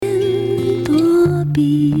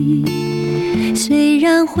避。虽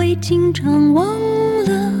然会经常忘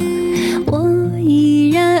了，我依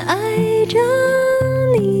然爱着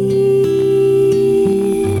你。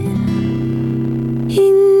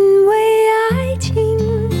因为爱情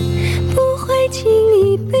不会轻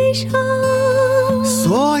易悲伤，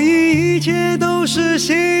所以一切都是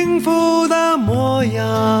幸福的模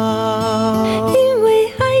样。因为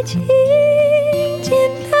爱情简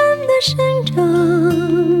单的生长，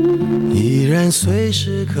依然随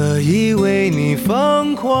时可以为你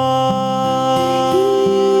疯狂。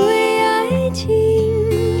因为爱情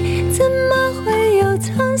怎么会有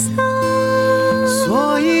沧桑，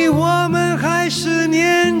所以我们还是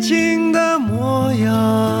年轻的模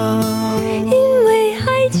样。因为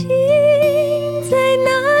爱情在那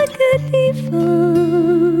个地方，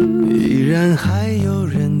依然还有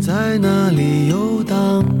人在那里游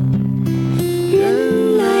荡，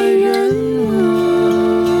人来人往。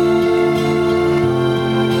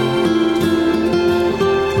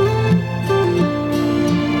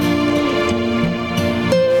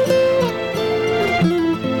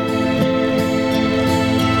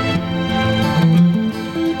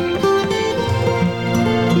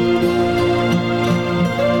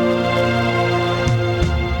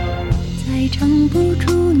再唱不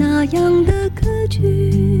出那样的歌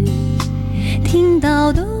曲，听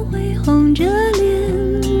到都会红着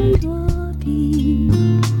脸躲避。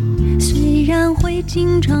虽然会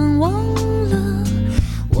经常忘了，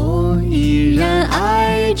我依然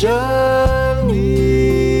爱着你。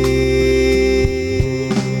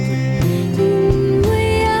因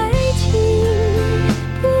为爱情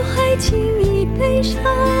不会轻易悲伤，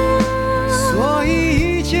所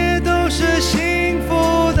以一切都是幸福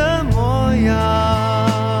的模样。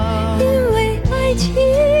因为爱情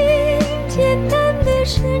简单的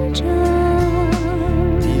生长，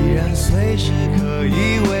依然随时可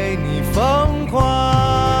以为你疯狂。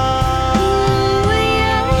因为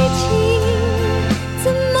爱情怎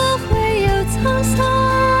么会有沧桑，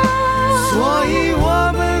所以我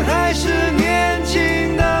们还是年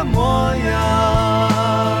轻的模样。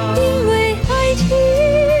因为爱情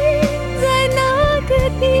在那个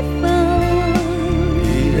地方，依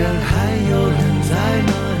然还有人在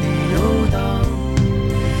那里游荡，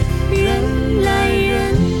人来人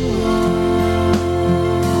往。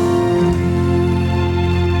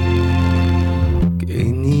给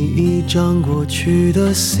你一张过去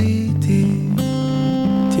的 CD，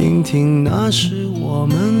 听听那是我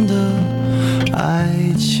们的爱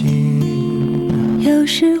情。有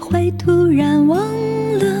时会突然忘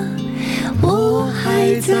了，我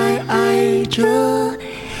还在爱着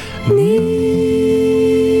你。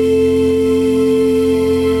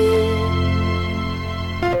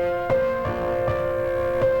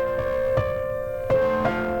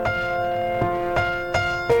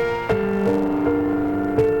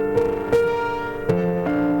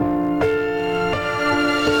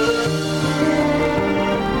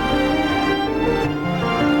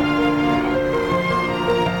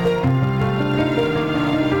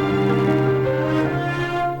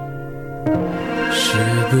是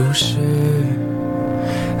不是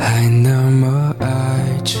还那么爱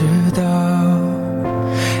迟到，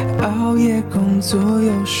熬夜工作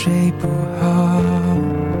又睡不好，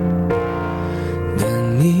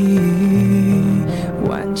等你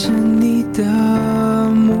完成你的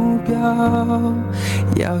目标，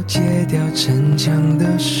要戒掉逞强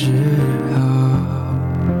的嗜好。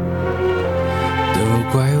都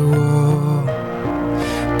怪我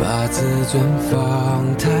把自尊放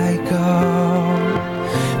太高，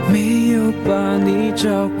没有把你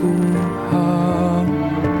照顾好。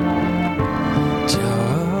骄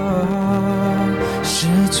傲是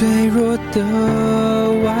脆弱的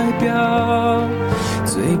外表，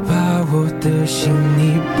最怕我的心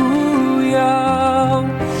你不要。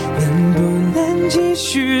能不能继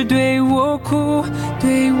续对我哭，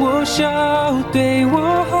对我笑，对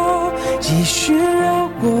我好，继续让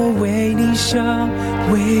我为你伤，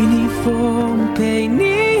为你疯，陪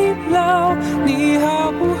你老，你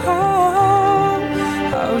好不好？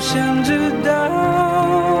好想知道，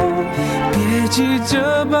别急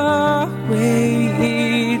着把回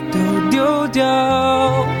忆都丢掉，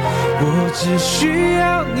我只需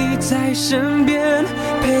要你在身边，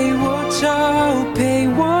陪我吵，陪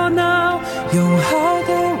我闹，用好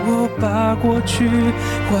的我把过去，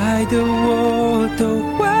坏的我都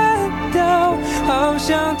换掉，好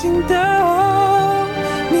想听到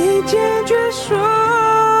你坚决说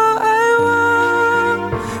爱我，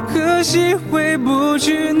可惜回不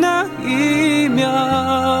去那一秒，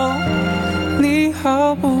你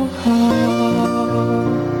好不好？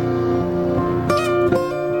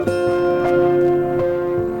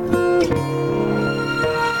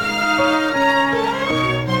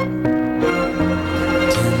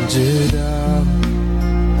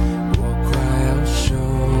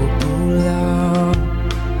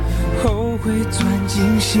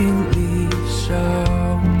离殇，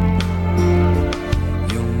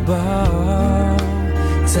拥抱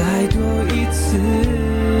再多一次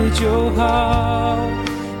就好，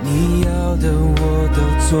你要的我都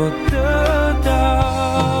做得到。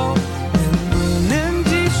能不能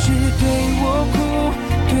继续对我哭，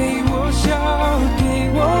对我笑，对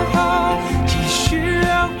我好，继续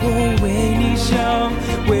让我为你想，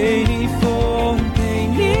为你疯，陪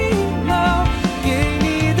你老，给你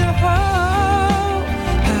的好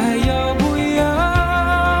还要不要？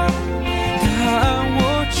答案我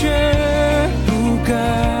却不敢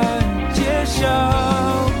揭晓，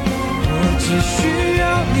我只需要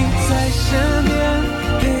你在身边，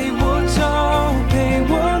陪我吵，陪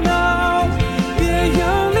我闹，别要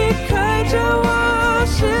离开这我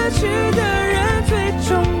失去的人最重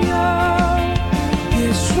要。别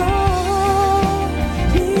说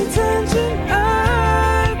你曾经爱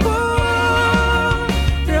过我，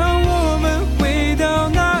让我们回到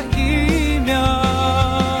那一秒，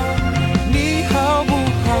你好不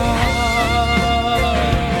好？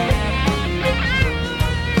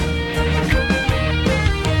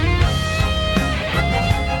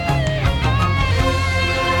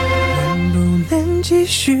能不能继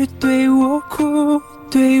续对我哭，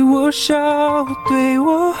对我笑，对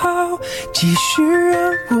我好，继续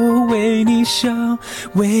让我为你想，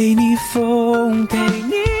为你疯，陪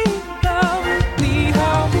你老，你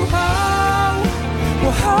好不好？我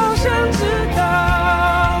好想知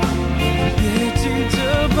道，别急着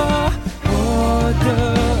把我的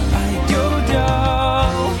爱丢掉，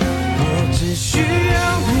我只需要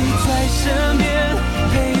你在身边，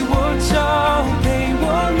陪我吵，陪我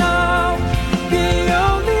闹，别要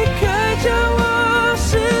离开这我失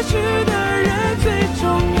去的人最重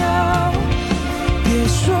要。别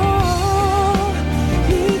说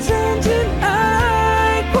你曾经爱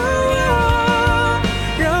过我，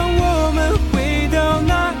让我们回到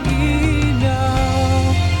那一秒，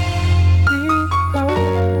你好。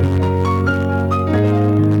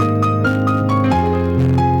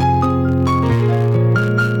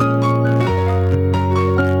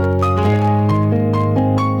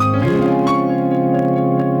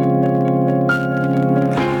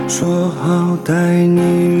说好带你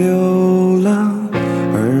流浪，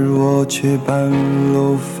而我却半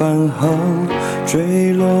路返航，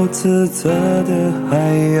坠落自责的海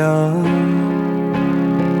洋。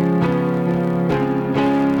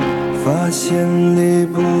发现离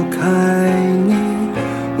不开你，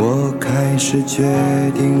我开始决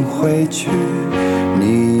定回去，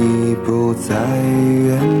你不在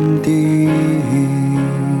原地。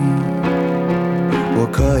我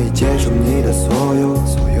可以接受你的所有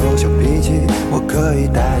小脾气，我可以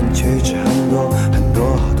带你去吃很多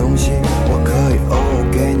好东西，我可以偶尔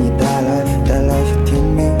给你带来些甜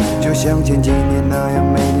蜜，就像前几年那样，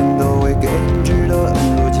每年都会给你值得很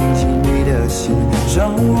多惊喜。你的心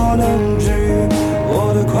让我能治愈，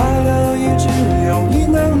我的快乐也只有你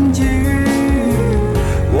能给予，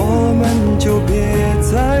我们就别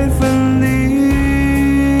再分离，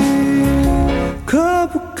可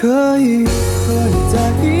不可以和你在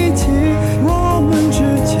一起？我们之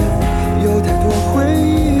间有太多回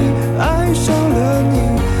忆，爱上了你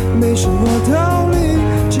没什么道理，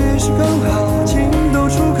只是刚好情窦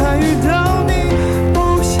初开遇到你，不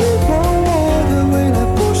希望我的未来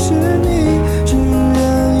不是你，只愿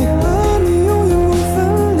意和你永远不分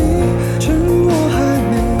离，趁我还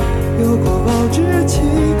没有过保质期，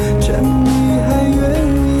趁你还愿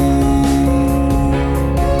意。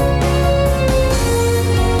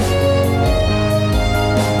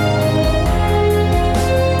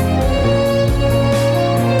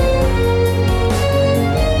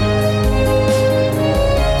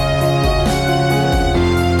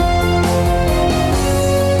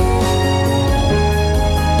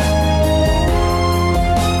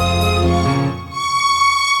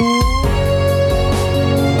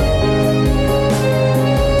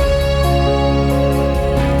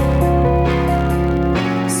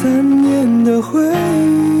3年的回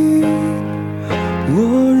忆，我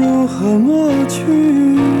如何抹去？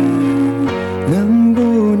能不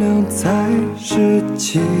能再拾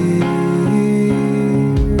起？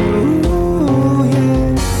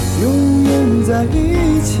永远在一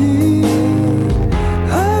起，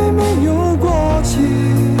还没有过期，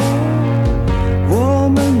我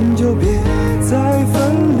们就别再分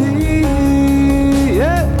离。可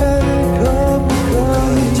不可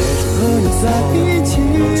以接受和你在一起？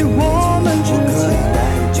我们之间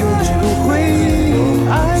就只有回忆，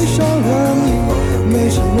爱上了你没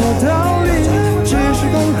什么道理，只是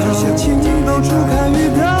刚好情窦初开遇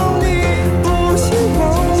到你，不希望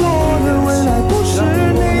我的未来不是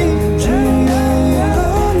你，只愿意和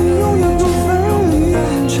你永远不分离，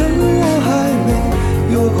趁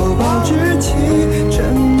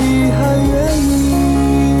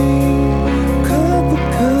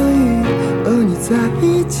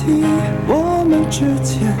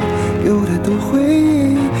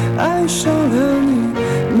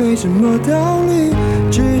没什么道理，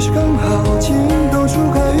只是刚好情窦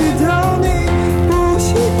初开遇到你。不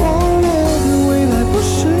希望我的未来不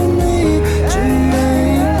是你，只愿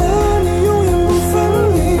意和你永远不分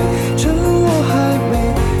离。趁我还没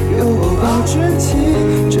有保质期，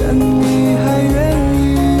趁你还愿意，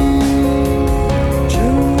趁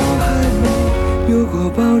我还没有过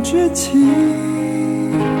保质期，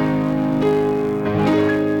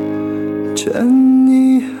趁你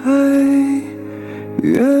还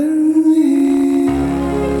愿意。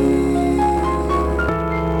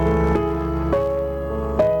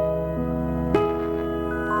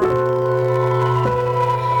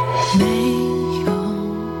没有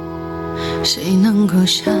谁能够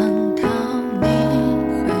想到你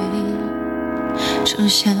会出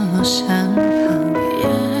现我身旁，也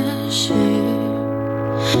许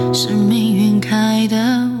是命运开的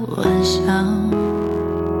玩笑。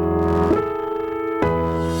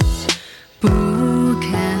不敢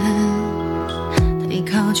太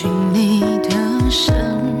靠近你的身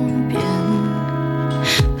边，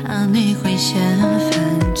怕你会嫌烦，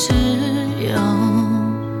只有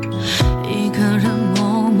一个人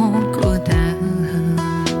默默孤单。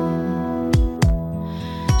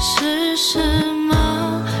是什么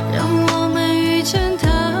让我们遇见的？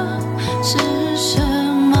是什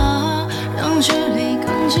么让距离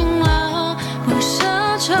更近了？不奢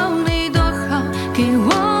求你多好，给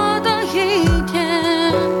我的一点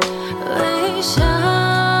微笑。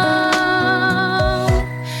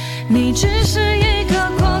你只是一个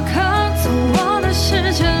过客，从我的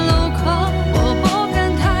世界路过，我不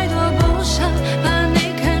敢太多不舍，怕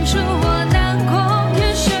你看出我难过。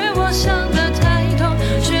也许我想的太多，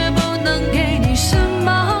却不能给你什么，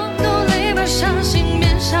努力把伤心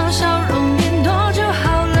变少，笑容变多就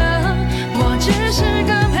好了。我只是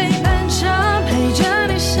个陪伴者，陪着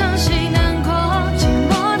你伤心难过，寂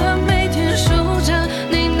寞的每天数着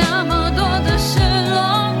你那么多的失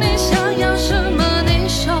落。你想要什么你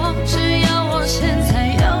说，只要我现在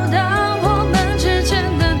有的，我们之间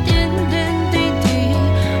的点点滴滴，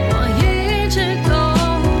我一直都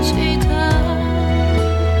记得。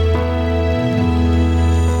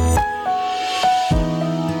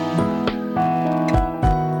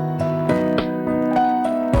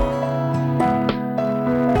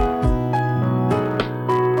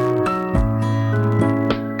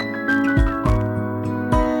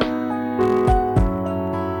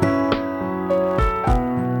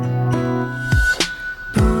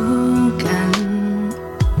不敢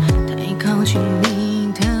太靠近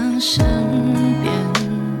你的身边，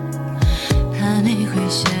怕你会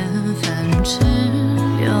嫌烦，只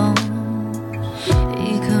有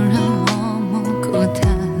一个人默默孤单。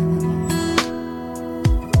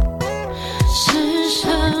是什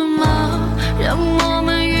么让我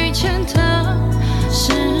们遇见的？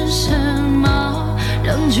是什么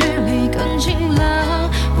让距离更近了？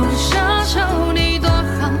不奢求你多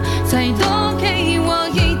好，再多给我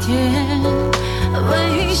一点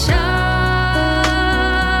微笑。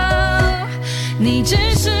你只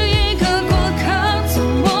是一个过客，从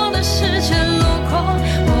我的世界路过，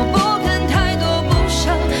我不敢太多不舍，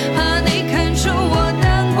怕你看出我难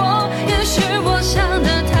过。也许我想的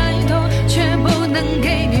太多，却不能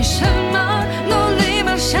给你什么，努力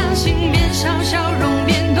把伤心变少，笑容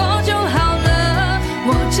变多就好了。我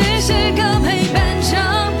只是个陪伴者，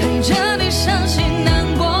陪着你伤心难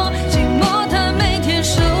过，寂寞的每天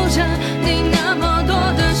数着你那么多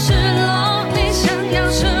的失落。你想要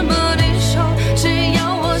什么你说，只要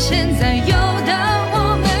我现在有的，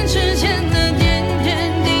我们之间的点点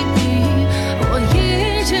滴滴，我一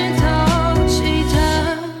直都记得。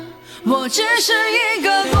我只是一个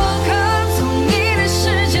过客，从你的世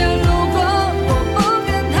界路过，我不敢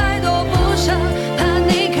太多不舍，怕你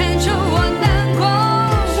看出我难过。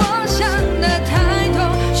我想的太多，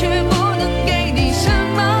却不能给你什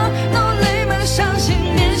么，努力把伤心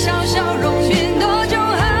变少，笑容变多就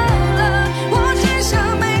好了。我只想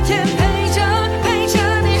每天陪着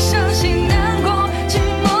你伤心难过，寂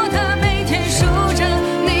寞的每天数着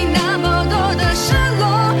你那么多的失落。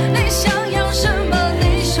你想要什么你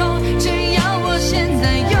说，只要我现在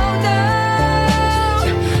有的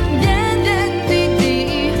点点滴滴，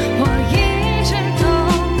我一直都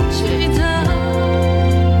记得。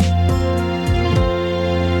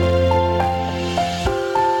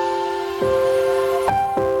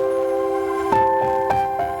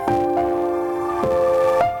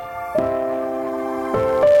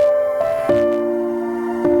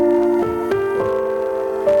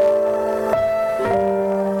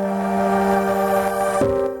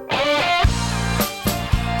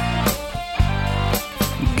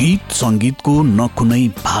गीत सङ्गीतको न कुनै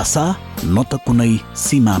भाषा न त कुनै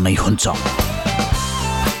सीमा नै हुन्छ।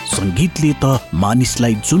 संगीतले त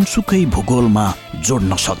मानिसलाई जुनसुकै भूगोलमा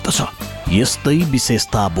जोड्न सक्दछ। यस्तै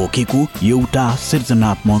विशेषता बोकेको एउटा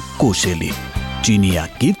सृजनात्मक कोशेली चिनिया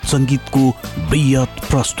गीत संगीतको बृहत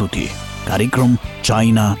प्रस्तुति कार्यक्रम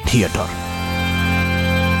चाइना थिएटर।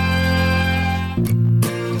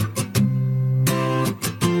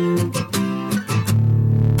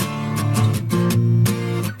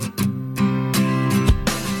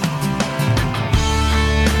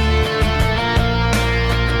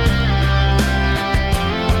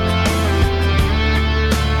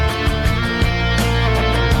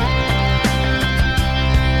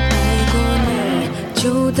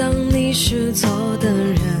是错的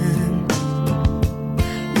人，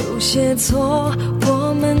有些错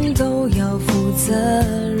我们都要负责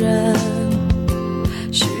任。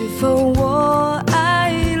是否我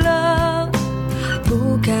爱了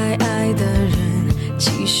不该爱的人？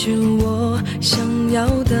其实我想要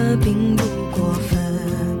的并不过分。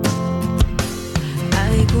爱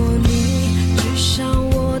过你，至少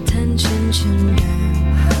我坦诚承认，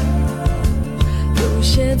有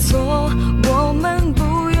些错我们不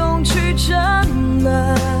去争论，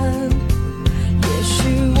也许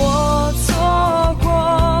我错过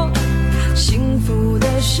幸福的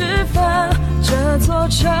时分，这座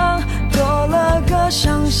城多了个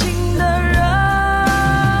伤心的人。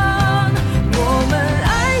我们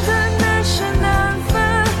爱的难舍难分，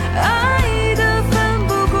爱的奋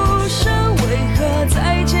不顾身，为何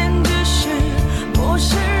再见只是陌生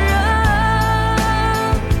人？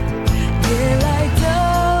夜来的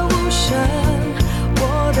无声，我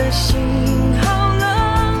的心好冷，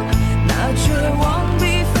那绝望比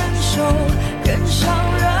分手更伤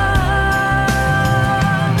人。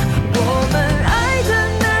我们爱的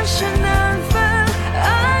难舍难分，爱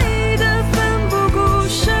的奋不顾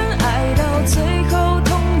身，爱到最后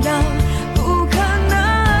同样不可能。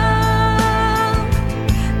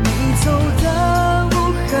你走的无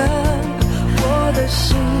痕，我的心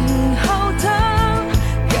好疼，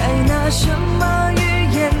该拿什么与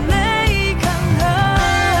眼泪抗衡？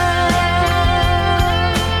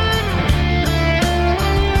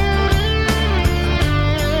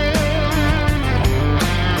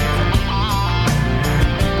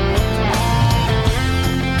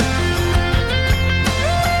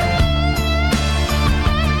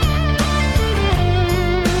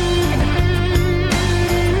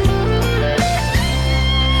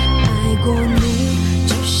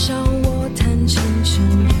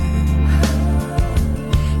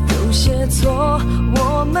错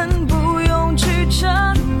我们不用去争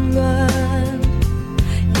论，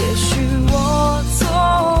也许我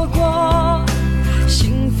错过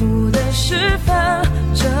幸福的时分，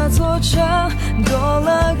这座城多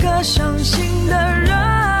了个伤心的人。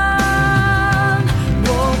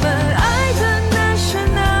我们爱的难舍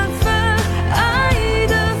难分，爱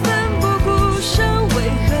的奋不顾身，为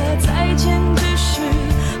何再见只是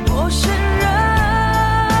陌生人？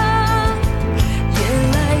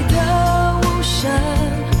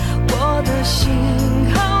我的心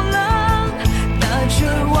好冷，那绝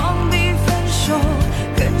望比分手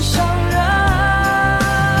更伤人。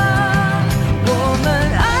我们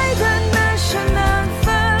爱的难舍难分，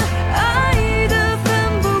爱的奋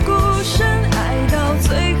不顾身，爱到最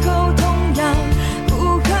后同样不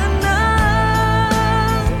可能。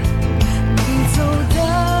你走的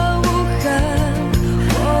无痕，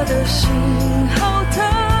我的心好疼，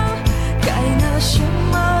该拿什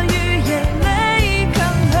么与眼泪抗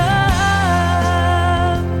衡？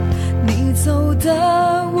你走的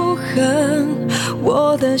无痕，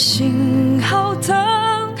我的心好疼，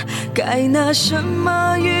该拿什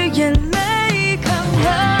么与眼泪抗衡？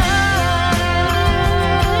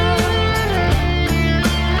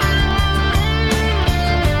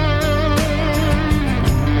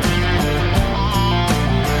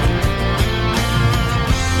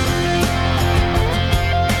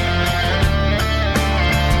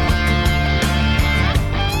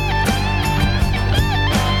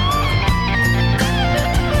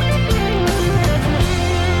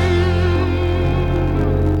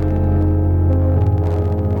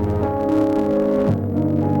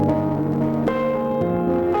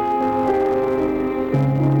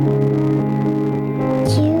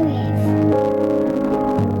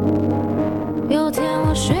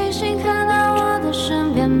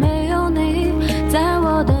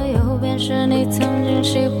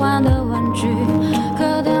喜欢的玩具，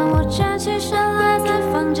可当我站起身来，在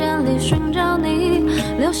房间里寻找你，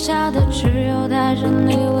留下的只有带着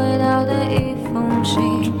你味道的一封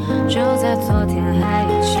信。就在昨天还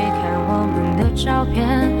一起看我们的照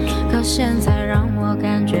片，可现在让我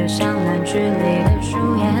感觉像烂剧里的主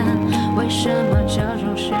演。为什么这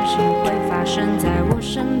种事情会发生在我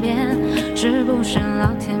身边？是不是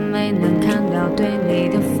老天没能看到对你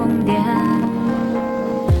的疯癫？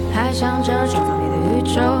还想着创造你的宇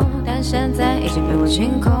宙，但现在已经被我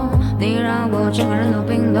清空。你让我整个人都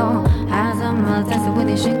冰冻，还怎么再次为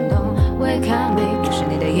你心动？未看美不是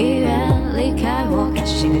你的意愿，离开我开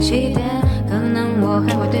始新的起点，可能我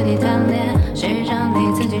还会对你贪恋，谁让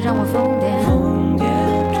你曾经让我疯癫？疯癫，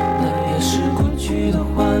那也是过去的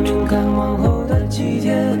画面，看往后的几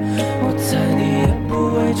天，我猜你也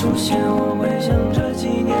不会出现，我会想这几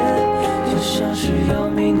年，就像是要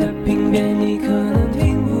命的病变，你可能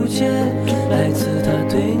听不见，来自他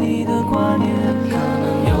对你的挂念，可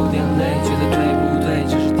能有点累，觉得对不对？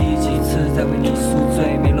这是第几次在为你宿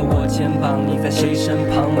醉？没了我肩膀，你在谁身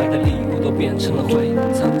旁？买的礼物都变成了灰。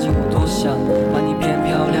曾经我多想把你变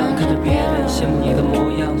漂亮，看着别人羡慕你的模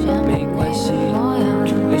样，没关系，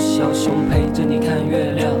有小熊陪着你看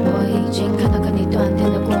月亮。我已经看到跟你断电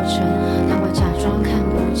的过程，但我假装看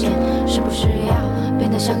不见，是不是要变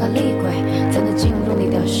得像个厉鬼，才能进入你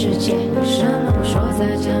的世界？为什么不说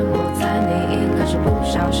再见？我猜你应该是不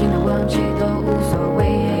小心的忘记，都无所谓，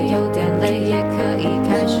也有点累，也可以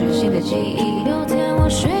开始新的记忆。有天我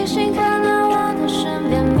睡醒，看到我的身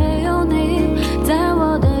边没有你，在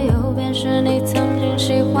我的右边是你曾经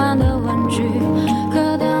喜欢的玩具，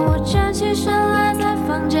可当我站起身来，在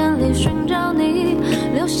房间里寻找你，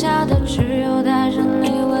留下的只有带着你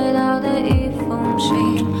味道的一封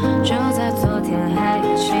信。就在昨天还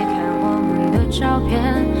一起看我们的照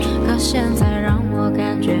片，可现在让我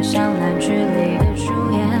感觉像烂剧里的主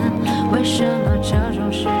演。为什么这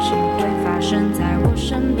种事情会发生在我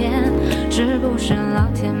身边？是不是老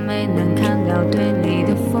天没能看到对你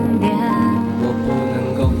的疯癫？我不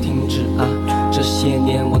能够停止啊！这些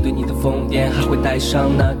年我对你的疯癫，还会带上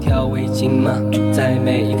那条围巾吗？在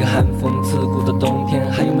每一个寒风刺骨的冬天，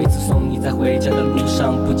还有每次送你在回家的路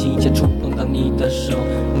上，不经意间触碰到你的手，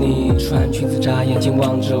你穿裙子眨眼睛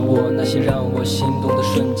望着我，那些让我心动的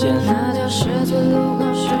瞬间。那条十字路口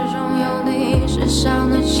始终有你身上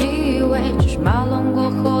的气味，只是马龙过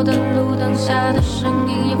后的路灯下的声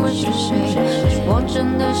音也会是谁？但是我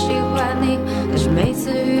真的喜欢你，但是每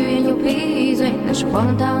次语言又闭嘴，那是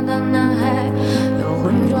荒唐的男孩又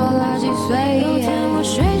浑浊了几岁。有天我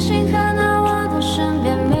睡醒，看到我的身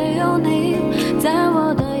边没有你，在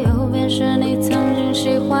我的右边是你曾经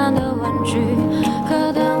喜欢的玩具，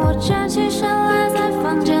可当我站起身来，在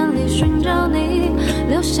房间里寻找你，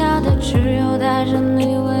留下的只有带着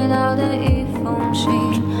你味道的一封信。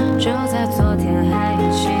就在昨天还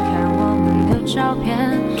一起看我们的照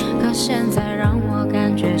片，可现在让我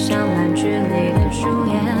感觉像烂剧里的主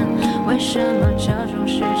演。为什么这种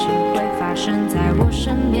事情会发生在我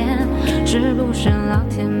身边？是不是老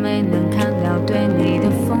天没能看到对你的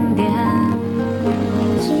疯癫？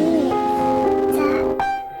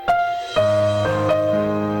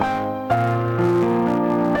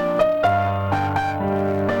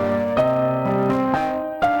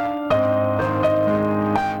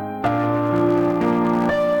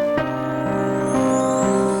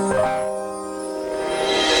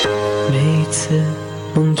每次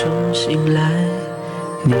梦中醒来，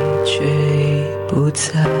你却已不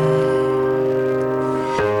在，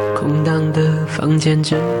空荡的房间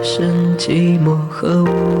只剩寂寞和无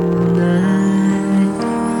奈。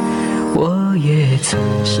我也曾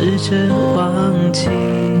试着忘记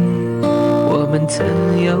我们曾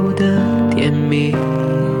有的甜蜜，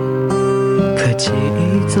可记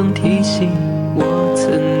忆总提醒我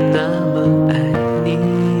曾那么爱你。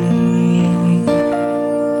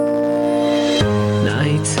那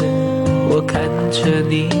一次我看着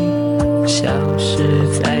你消失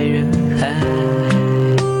在人海，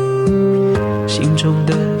心中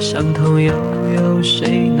的伤痛又有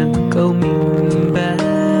谁能够明白？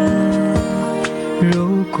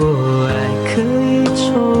如果爱可以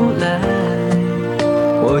重来，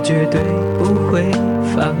我绝对不会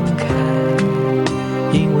放开，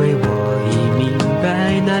因为我已明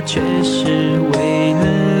白那却是为了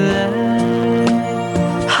爱。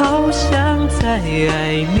好想再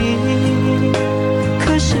爱你，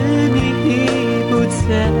可是你已不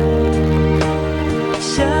在，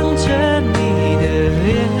想着你的脸，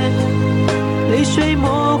泪水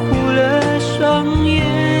模糊了双眼，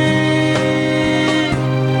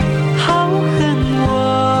好恨我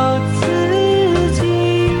自己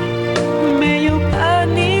没有把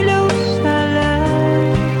你留下来，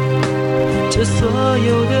这所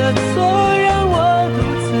有的错让我独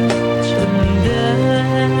自承担。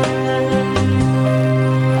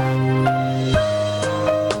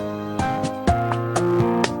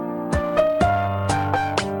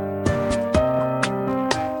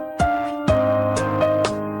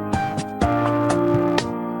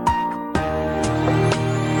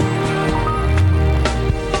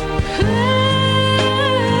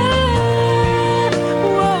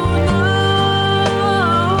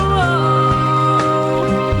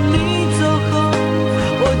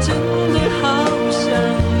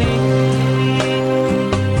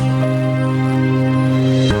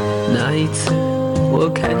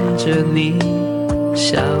着你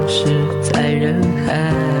消失在人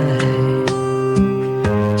海，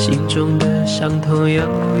心中的伤痛又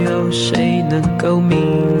有谁能够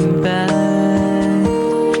明白？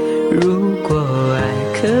如果爱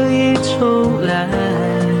可以重来，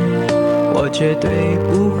我绝对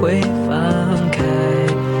不会放开，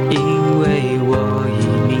因为我已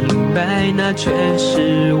明白，那全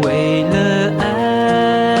是为了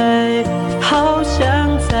爱。好想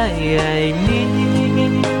再爱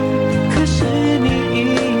你，可是你已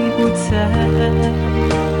不在，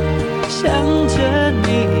想着你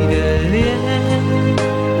的脸，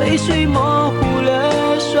泪水模糊了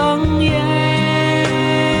双眼，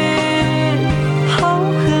好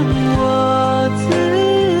恨我自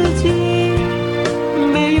己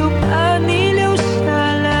没有把你留下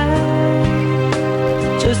来，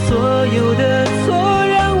这所有的错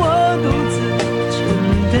让我独自承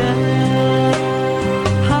担。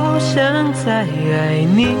好想再爱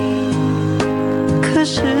你，可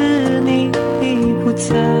是你已不在，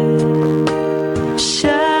想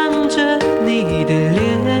着你的脸，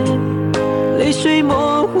泪水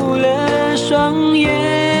模糊了双眼，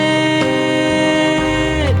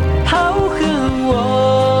好恨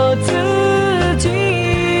我自己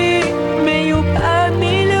没有把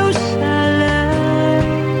你留下来，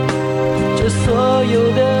这所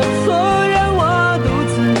有的错让我独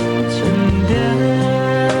自承担。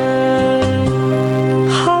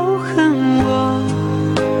好恨我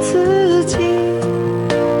自己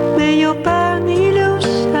没有把你留下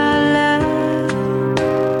来，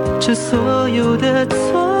这所有的错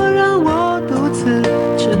让我独自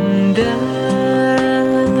承担。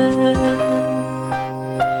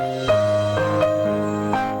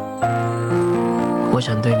我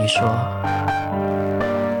想对你说，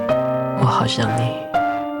我好想你。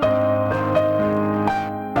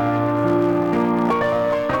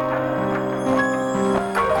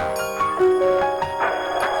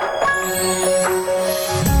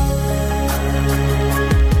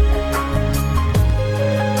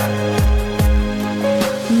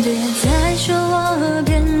别再说我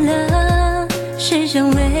变了，谁想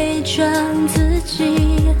伪装自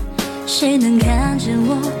己？谁能看见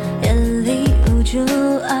我眼里无助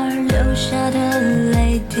而流下的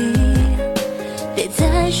泪滴？别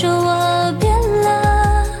再说我变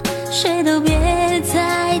了，谁都别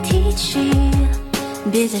再提起。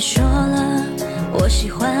别再说了，我喜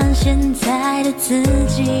欢现在的自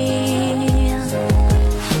己。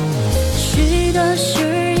许多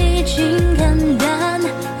事已经看淡，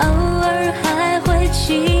偶尔还会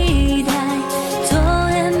期待。昨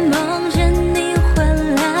夜梦见你回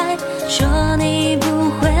来，说你不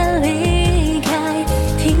会离开。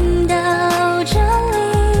听到这里，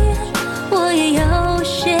我也有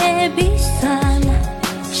些鼻酸，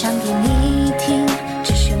想给你听，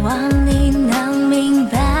只希望你能明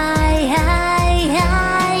白。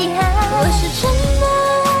我是真的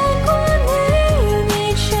爱过你，你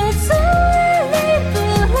却总爱理不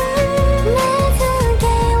理。每次给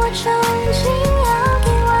我憧憬，要给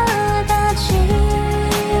我打气。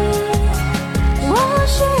我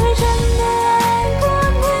是真的爱过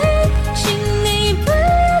你，请你不要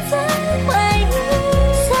再怀疑。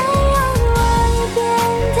虽然我也变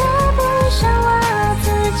得不像我自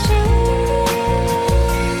己。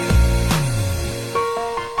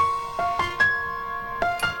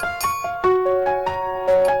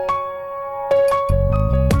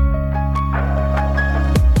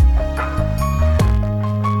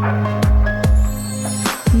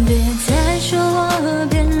别再说我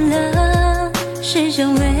变了，谁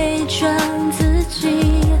想伪装自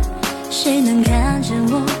己？谁能看见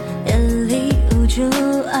我眼里无助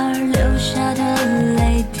而流下的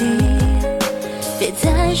泪滴？别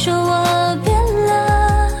再说我变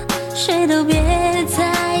了，谁都别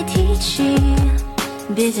再提起。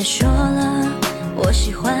别再说了，我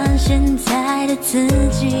喜欢现在的自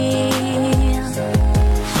己。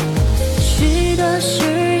许多事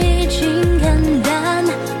已经看淡，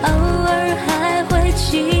偶尔还会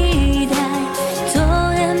期待。昨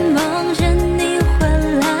夜梦见你回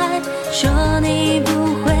来，说你不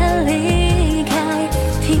会离开。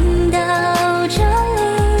听到这里，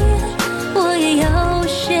我也有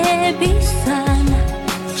些鼻酸，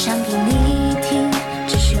想给你听，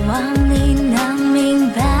只希望你能明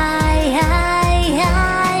白。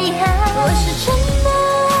我是真的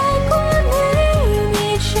爱过你，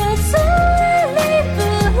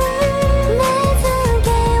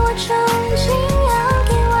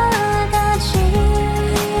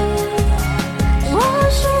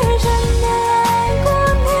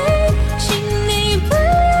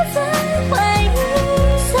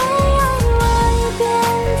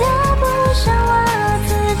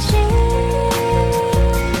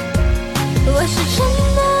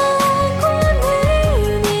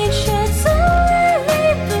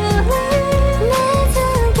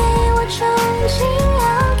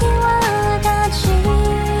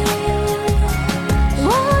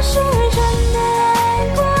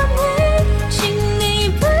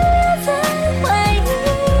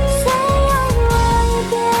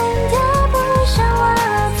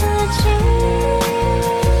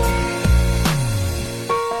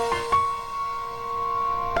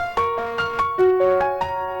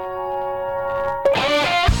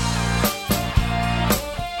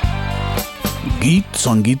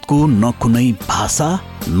 सङ्गीतको न कुनै भाषा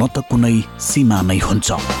न त कुनै सीमा नै हुन्छ।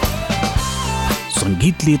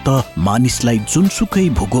 सङ्गीतले त मानिसलाई जुनसुकै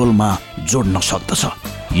भूगोलमा जोड्न सक्दछ।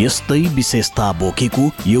 यस्तै विशेषता बोकेको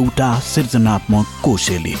एउटा सृजनात्मक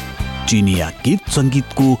कोशेली चिनिया गीत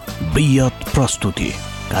सङ्गीतको बृहत प्रस्तुति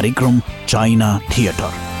कार्यक्रम चाइना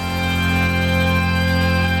थिएटर।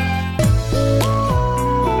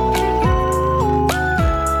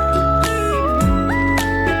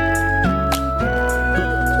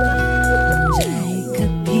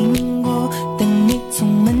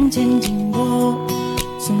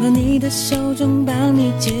你的手中帮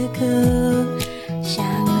你解渴，像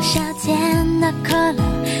夏天的可乐，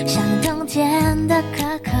像冬天的可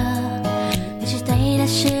可，你是对的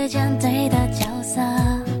时间，对的角色。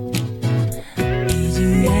已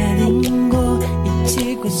经约定过一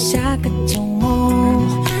起过下个周末，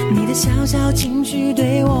你的小小情绪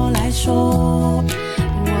对我来说，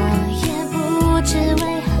我也不知为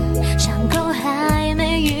何伤口还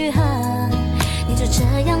没愈合，你就这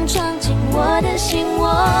样闯进我的心窝。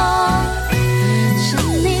是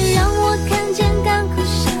你让我看见干枯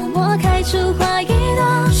沙漠开出花一朵，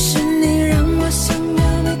是你让我想要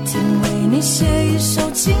每天为你写一首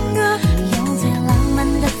情歌，用最浪漫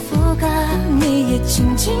的副歌，你也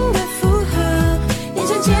轻轻的附和，眼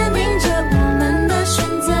神坚定着我们的选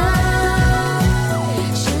择。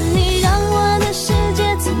是你让我的世界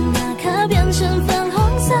从那刻变成粉红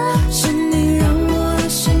色，是你让我的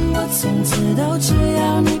生活从此都只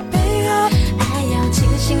要你配合，爱要精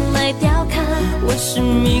心来雕刻。我是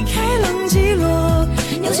米开朗基罗，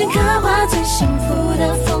用心刻画最幸福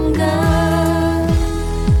的风格，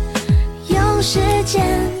用时间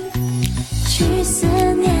去思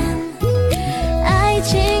念，爱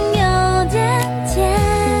情有点甜，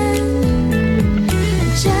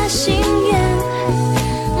这心愿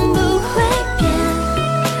不会变，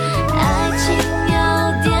爱情有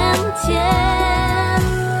点甜。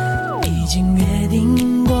已经约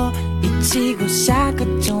定过一起过下个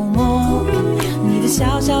周末，你的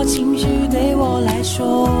小小情绪对我来说，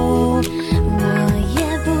我也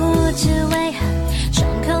不知为何伤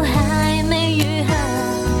口还没愈合，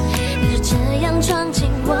你就这样闯进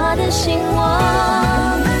我的心窝。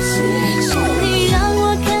是你让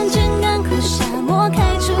我看见干枯沙漠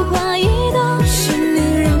开出花一朵，是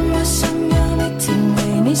你让我想要每天为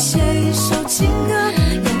你写一首情歌，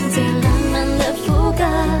用最浪漫的副歌，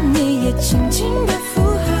你也轻轻的附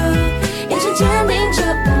和，眼神坚定着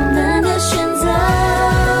我们的选择。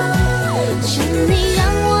是你让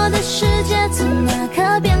我的世界从那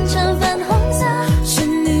刻变成粉红色，是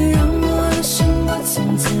你让我的生活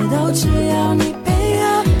从此都只要你配合，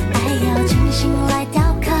爱要精心来雕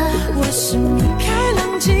刻。我是米开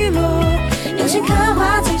朗基罗，用心刻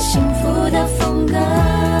画最幸福的风格，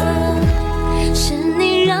是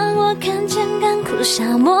你让我看见干枯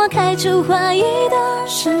沙漠开出花一朵，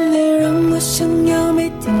是你让我想要每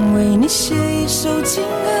天为你写一首情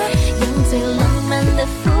歌，用最浪漫的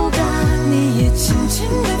副歌，你也轻轻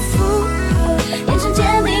的附和，眼神坚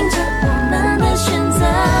定着我们的选择。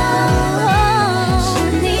是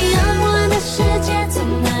你让我的世界从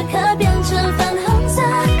那刻变成粉红色，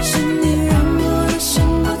是你让我的生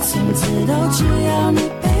活从此都只要你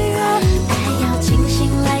配合，爱要精心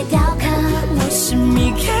来雕刻。我是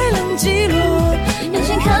米开朗基罗，用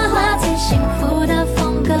心刻画最幸福的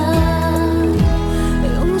风格，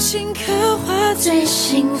用心刻画最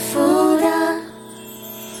幸福的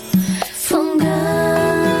风格。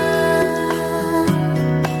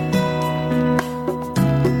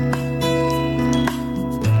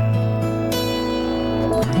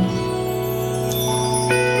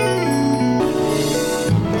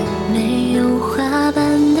没有花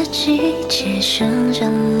瓣的季节，剩下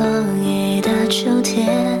落叶的秋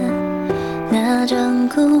天，那张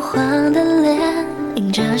枯黄的脸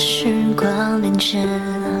迎着时光变迁，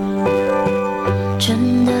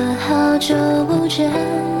真的好久不见，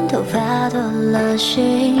头发多了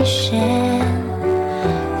新鲜，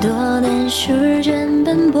多年时间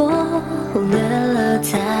奔波，忽略了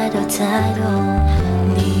太多太多，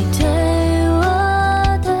你对我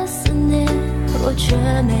的思念，我却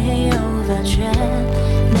没有发觉，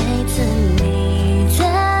每次你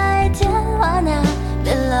在电话那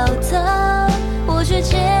边唠叨，我却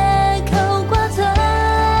借口挂断。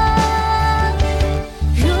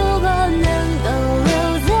如果能够留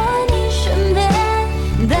在你身边，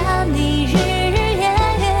把你日日夜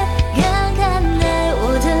夜看看爱我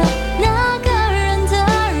的那个人的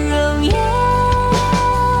容颜，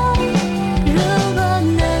如果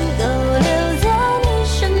能够留在你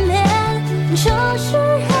身边，就是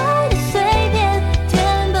爱的随便，填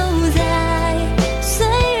补在岁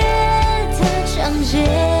月的长街。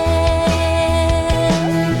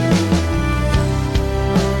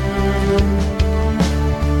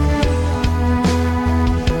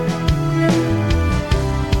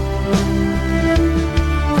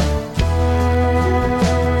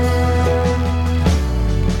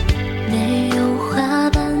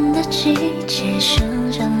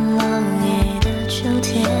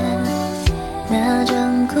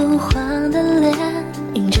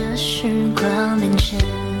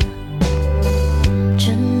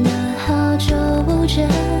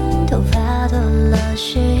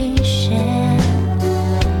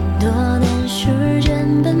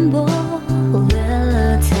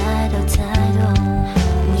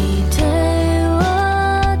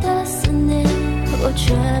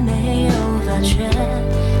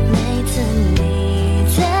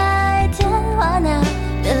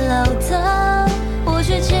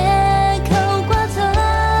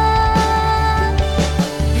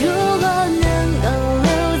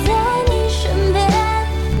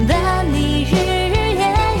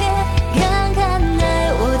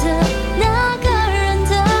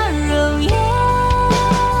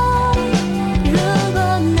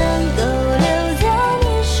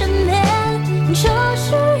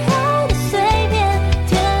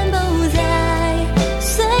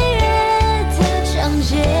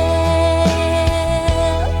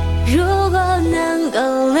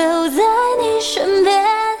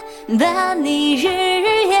把你日日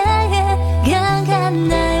夜夜看看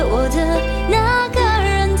爱我的那个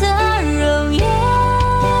人的容颜。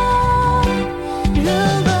如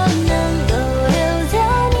果能够留在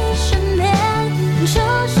你身边，就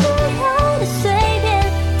是爱的随便，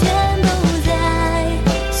填补在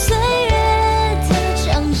岁月的章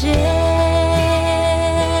节。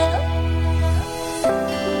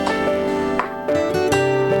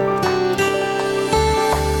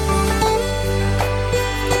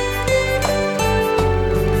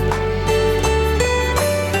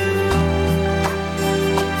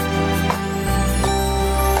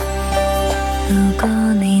如果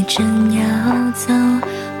你真要走，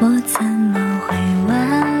我怎么会挽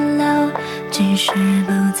留？即使不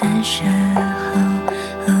在身后，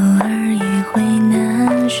偶尔也会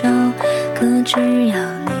难受。可只要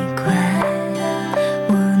你快乐，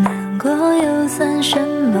我难过又算什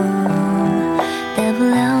么？大不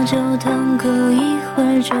了就痛苦一会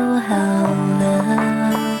儿就好了。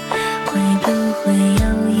会不会有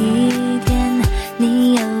一天，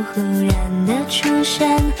你又忽然的出现，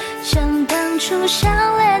像当初相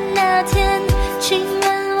恋那天，亲吻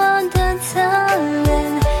我的侧脸。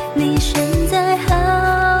你现在好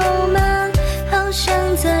吗？好想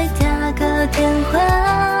再打个电话，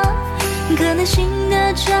可能新的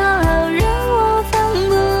骄傲让我放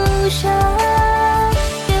不下。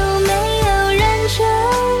有没有认真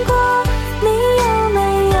过？你有没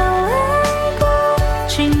有爱过？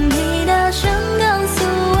请你大声告诉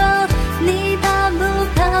我，你怕不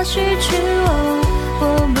怕失去我？我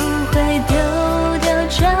不会丢掉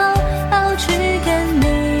骄傲去跟你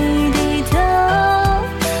低头，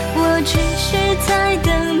我只是在等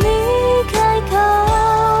你开口，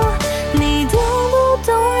你懂不懂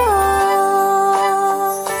我？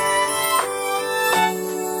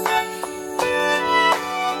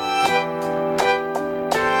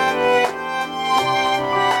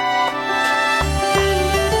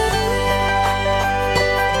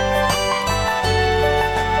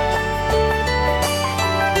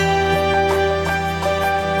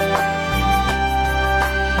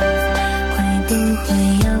会不会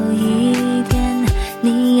有一天，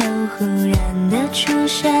你又忽然的出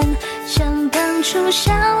现，像当初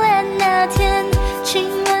相恋那天，亲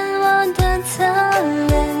吻我的侧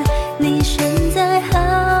脸。你现在好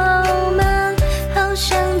吗？好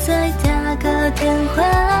想再打个电话，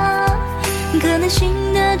可能新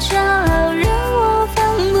的骄傲让我放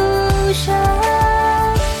不下。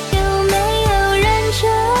有没有认真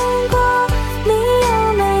过？你有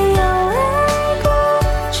没有爱过？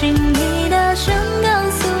请你大声告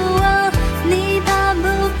诉我，你怕不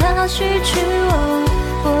怕失去我？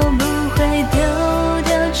我不会丢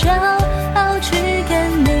掉骄傲去跟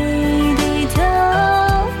你低头，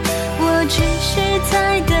我只是在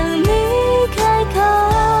等你开口，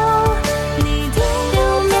你懂不懂？有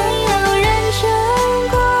没有认真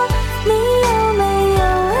过？你有没有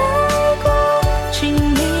爱过？请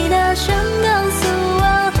你大声告诉我，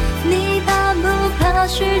你怕不怕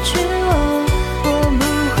失去我？我不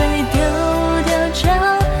会丢掉骄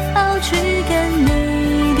傲去跟你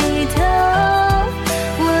低头，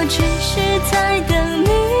我只是在等你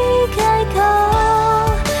开口，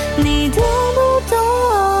你懂不懂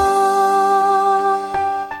我？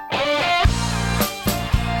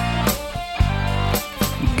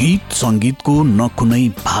 गीत सङ्गीतको न कुनै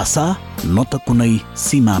भाषा न त कुनै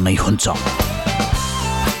सीमा नै हुन्छ।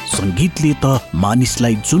 संगीतले त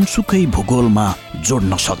मानिसलाई जुनसुकै भूगोलमा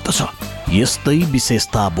जोड्न सक्दछ। यस्तै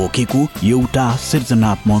विशेषता बोकेको एउटा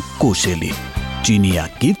सृजनात्मक कोशेली चिनिया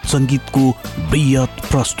गीत संगीतको बृहत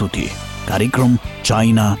प्रस्तुति कार्यक्रम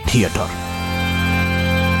चाइना थिएटर।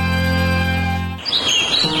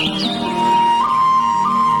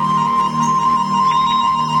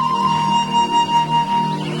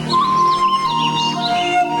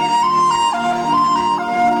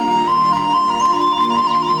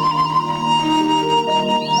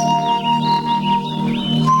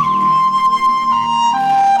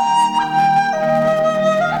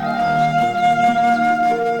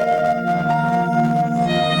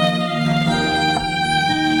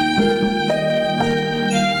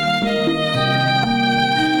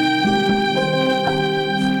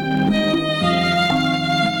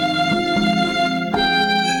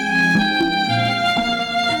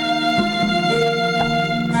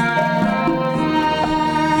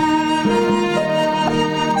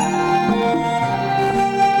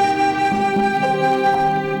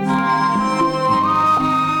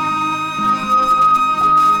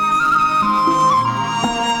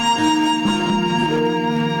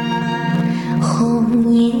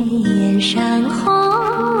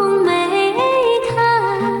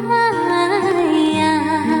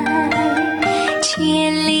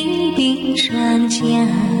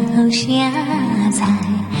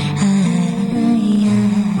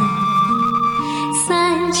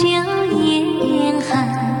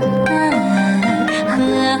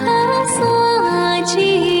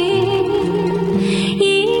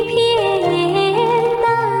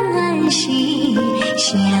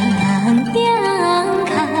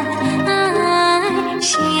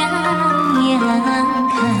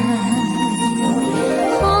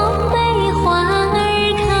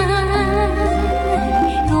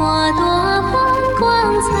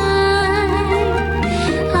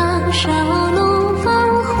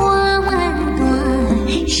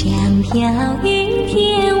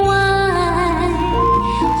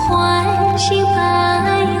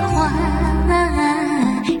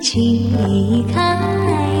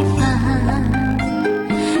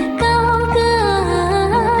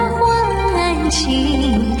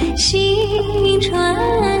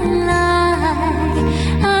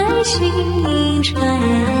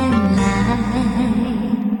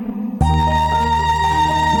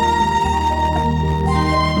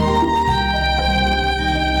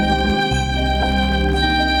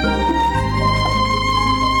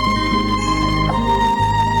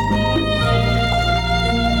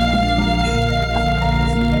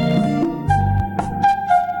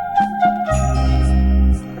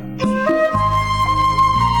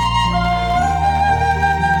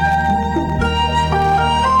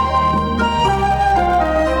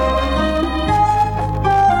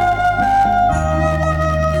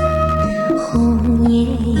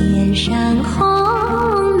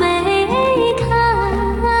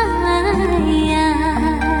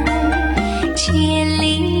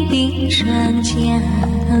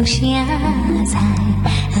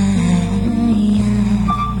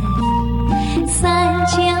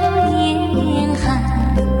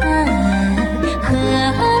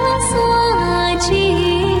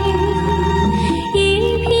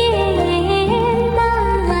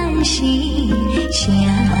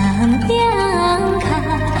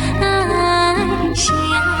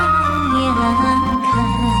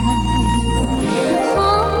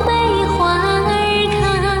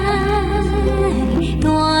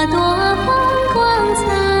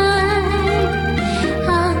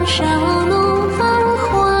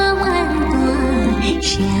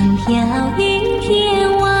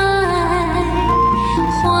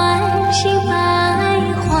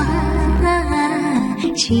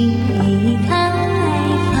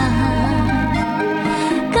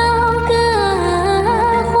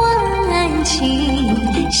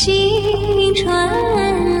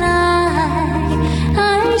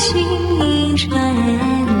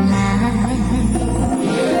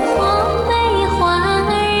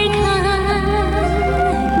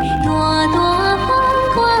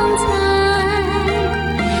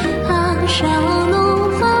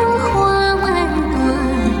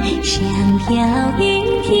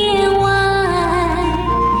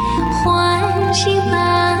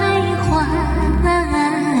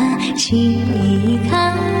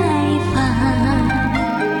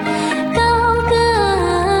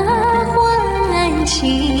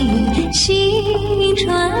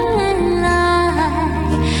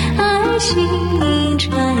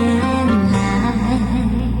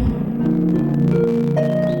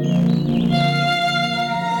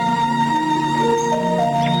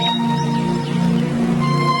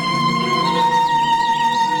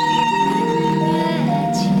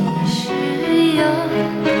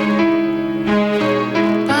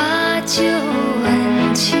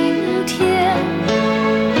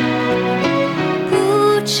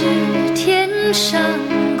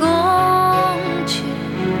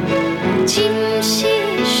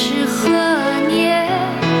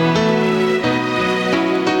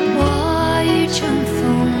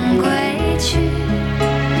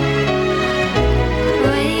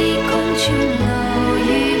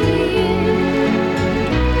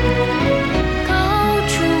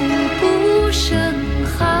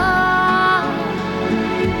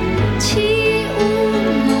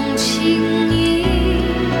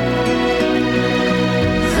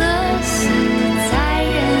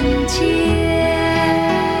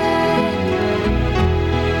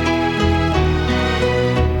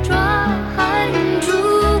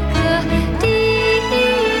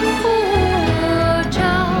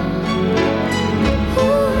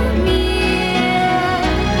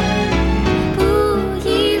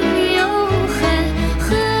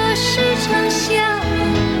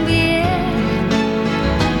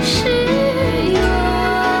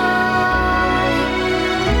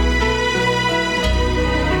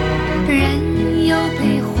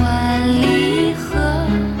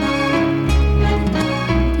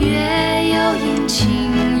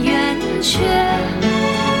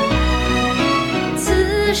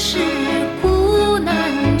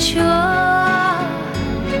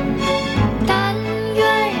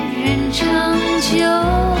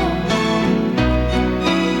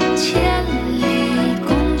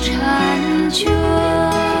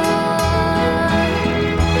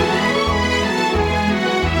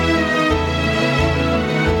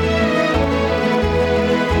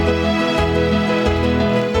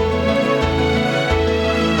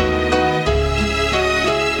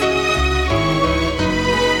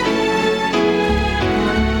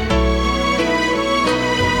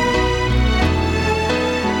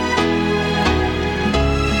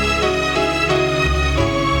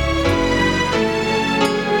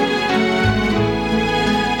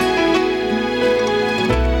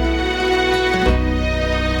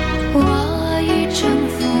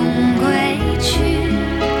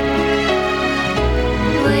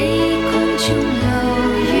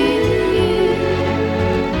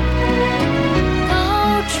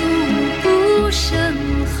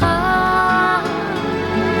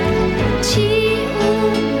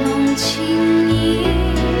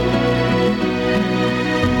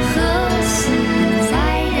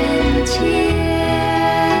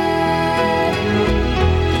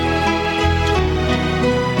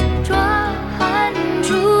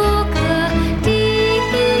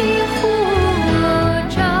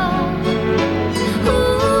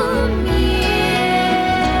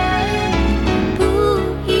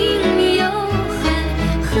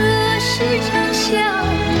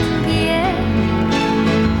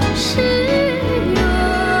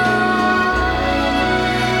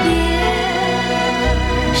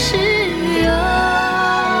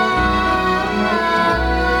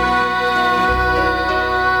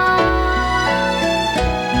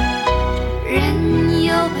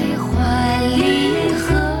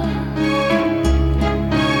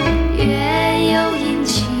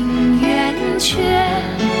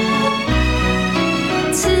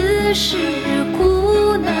 是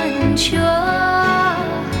苦难全。